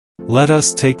Let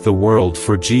us take the world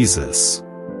for Jesus.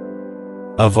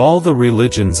 Of all the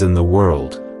religions in the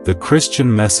world, the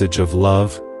Christian message of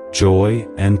love, joy,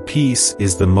 and peace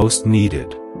is the most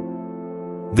needed.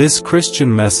 This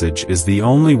Christian message is the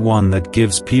only one that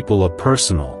gives people a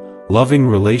personal, loving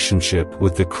relationship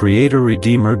with the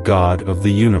Creator-Redeemer God of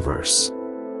the universe.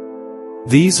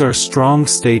 These are strong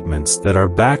statements that are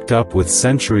backed up with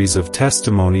centuries of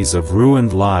testimonies of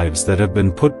ruined lives that have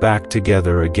been put back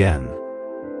together again.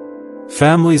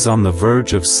 Families on the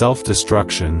verge of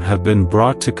self-destruction have been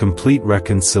brought to complete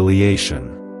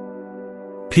reconciliation.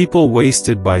 People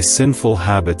wasted by sinful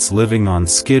habits living on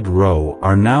Skid Row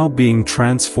are now being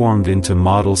transformed into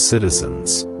model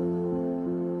citizens.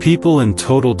 People in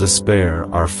total despair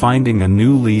are finding a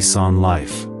new lease on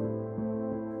life.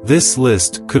 This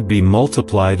list could be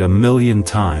multiplied 1,000,000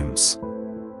 times.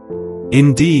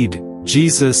 Indeed,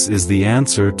 Jesus is the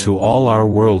answer to all our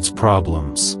world's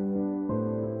problems.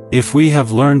 If we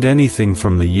have learned anything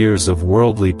from the years of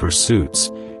worldly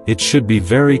pursuits, it should be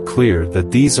very clear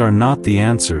that these are not the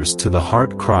answers to the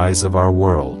heart cries of our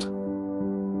world.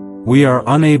 We are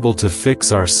unable to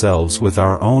fix ourselves with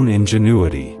our own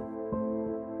ingenuity.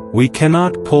 We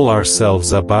cannot pull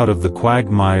ourselves up out of the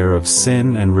quagmire of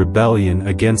sin and rebellion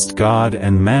against God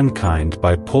and mankind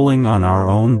by pulling on our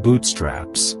own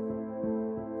bootstraps.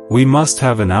 We must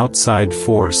have an outside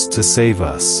force to save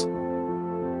us.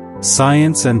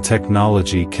 Science and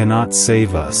technology cannot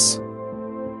save us.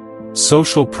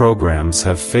 Social programs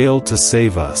have failed to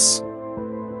save us.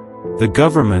 The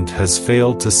government has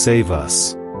failed to save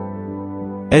us.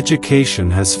 Education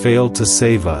has failed to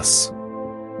save us.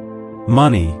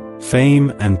 Money,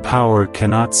 fame, and power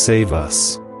cannot save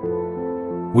us.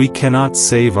 We cannot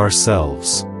save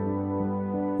ourselves.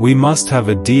 We must have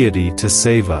a deity to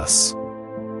save us.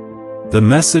 The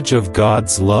message of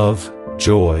God's love,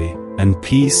 joy, and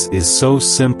peace is so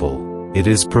simple, it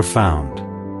is profound.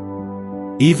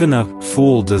 Even a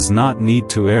fool does not need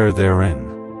to err therein.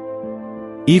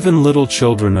 Even little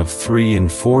children of 3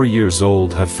 and 4 years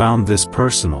old have found this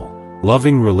personal,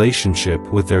 loving relationship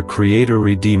with their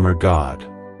Creator-Redeemer God.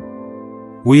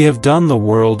 We have done the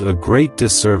world a great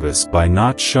disservice by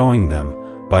not showing them,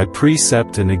 by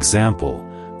precept and example,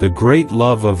 the great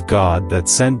love of God that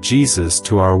sent Jesus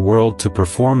to our world to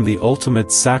perform the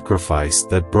ultimate sacrifice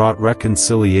that brought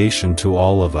reconciliation to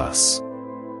all of us.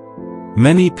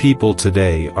 Many people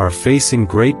today are facing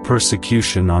great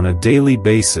persecution on a daily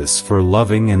basis for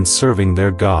loving and serving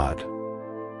their God.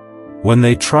 When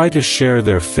they try to share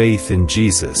their faith in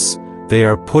Jesus, they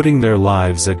are putting their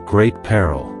lives at great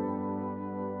peril.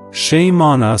 Shame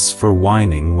on us for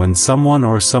whining when someone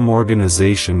or some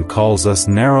organization calls us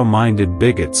narrow-minded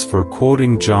bigots for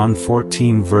quoting John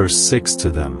 14 verse 6 to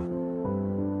them.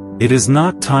 It is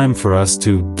not time for us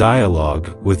to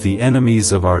dialogue with the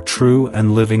enemies of our true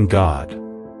and living God.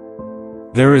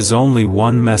 There is only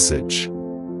one message.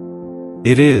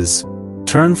 It is,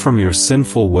 turn from your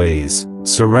sinful ways,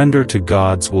 surrender to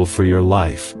God's will for your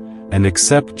life, and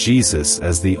accept Jesus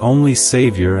as the only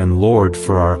Savior and Lord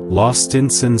for our lost in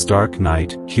sin's dark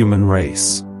night human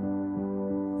race.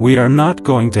 We are not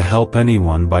going to help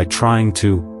anyone by trying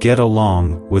to get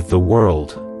along with the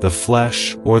world, the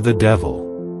flesh, or the devil.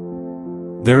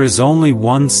 There is only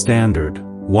one standard,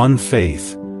 one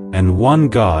faith, and one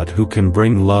God who can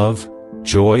bring love,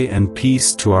 joy, and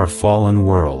peace to our fallen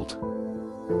world.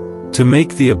 To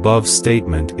make the above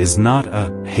statement is not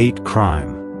a hate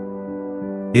crime.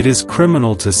 It is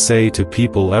criminal to say to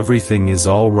people everything is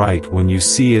all right when you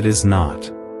see it is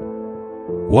not.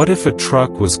 What if a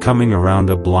truck was coming around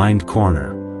a blind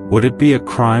corner? Would it be a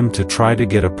crime to try to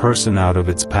get a person out of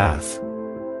its path?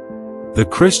 The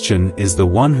Christian is the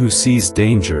one who sees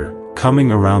danger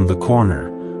coming around the corner,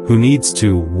 who needs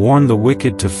to warn the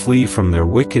wicked to flee from their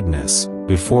wickedness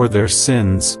before their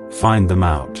sins find them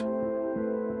out.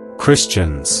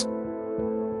 Christians,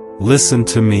 listen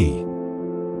to me.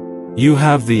 You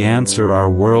have the answer our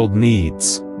world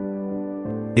needs.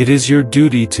 It is your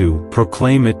duty to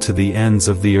proclaim it to the ends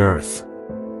of the earth.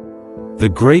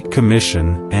 The Great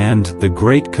Commission and the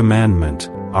Great Commandment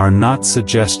are not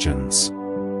suggestions.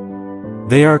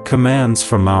 They are commands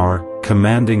from our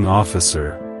commanding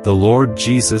officer, the Lord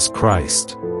Jesus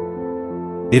Christ.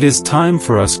 It is time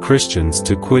for us Christians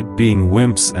to quit being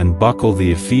wimps and buckle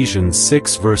the Ephesians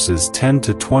 6 verses 10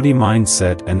 to 20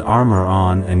 mindset and armor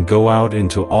on and go out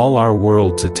into all our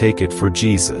world to take it for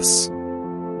Jesus.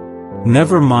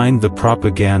 Never mind the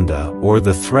propaganda or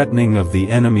the threatening of the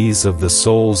enemies of the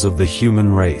souls of the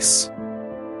human race.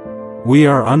 We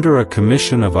are under a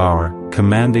commission of our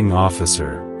commanding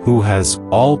officer, who has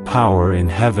all power in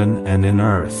heaven and in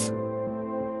earth.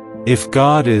 If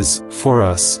God is for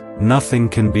us, nothing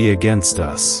can be against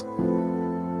us.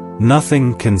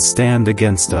 Nothing can stand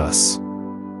against us.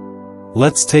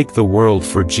 Let's take the world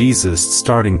for Jesus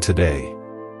starting today.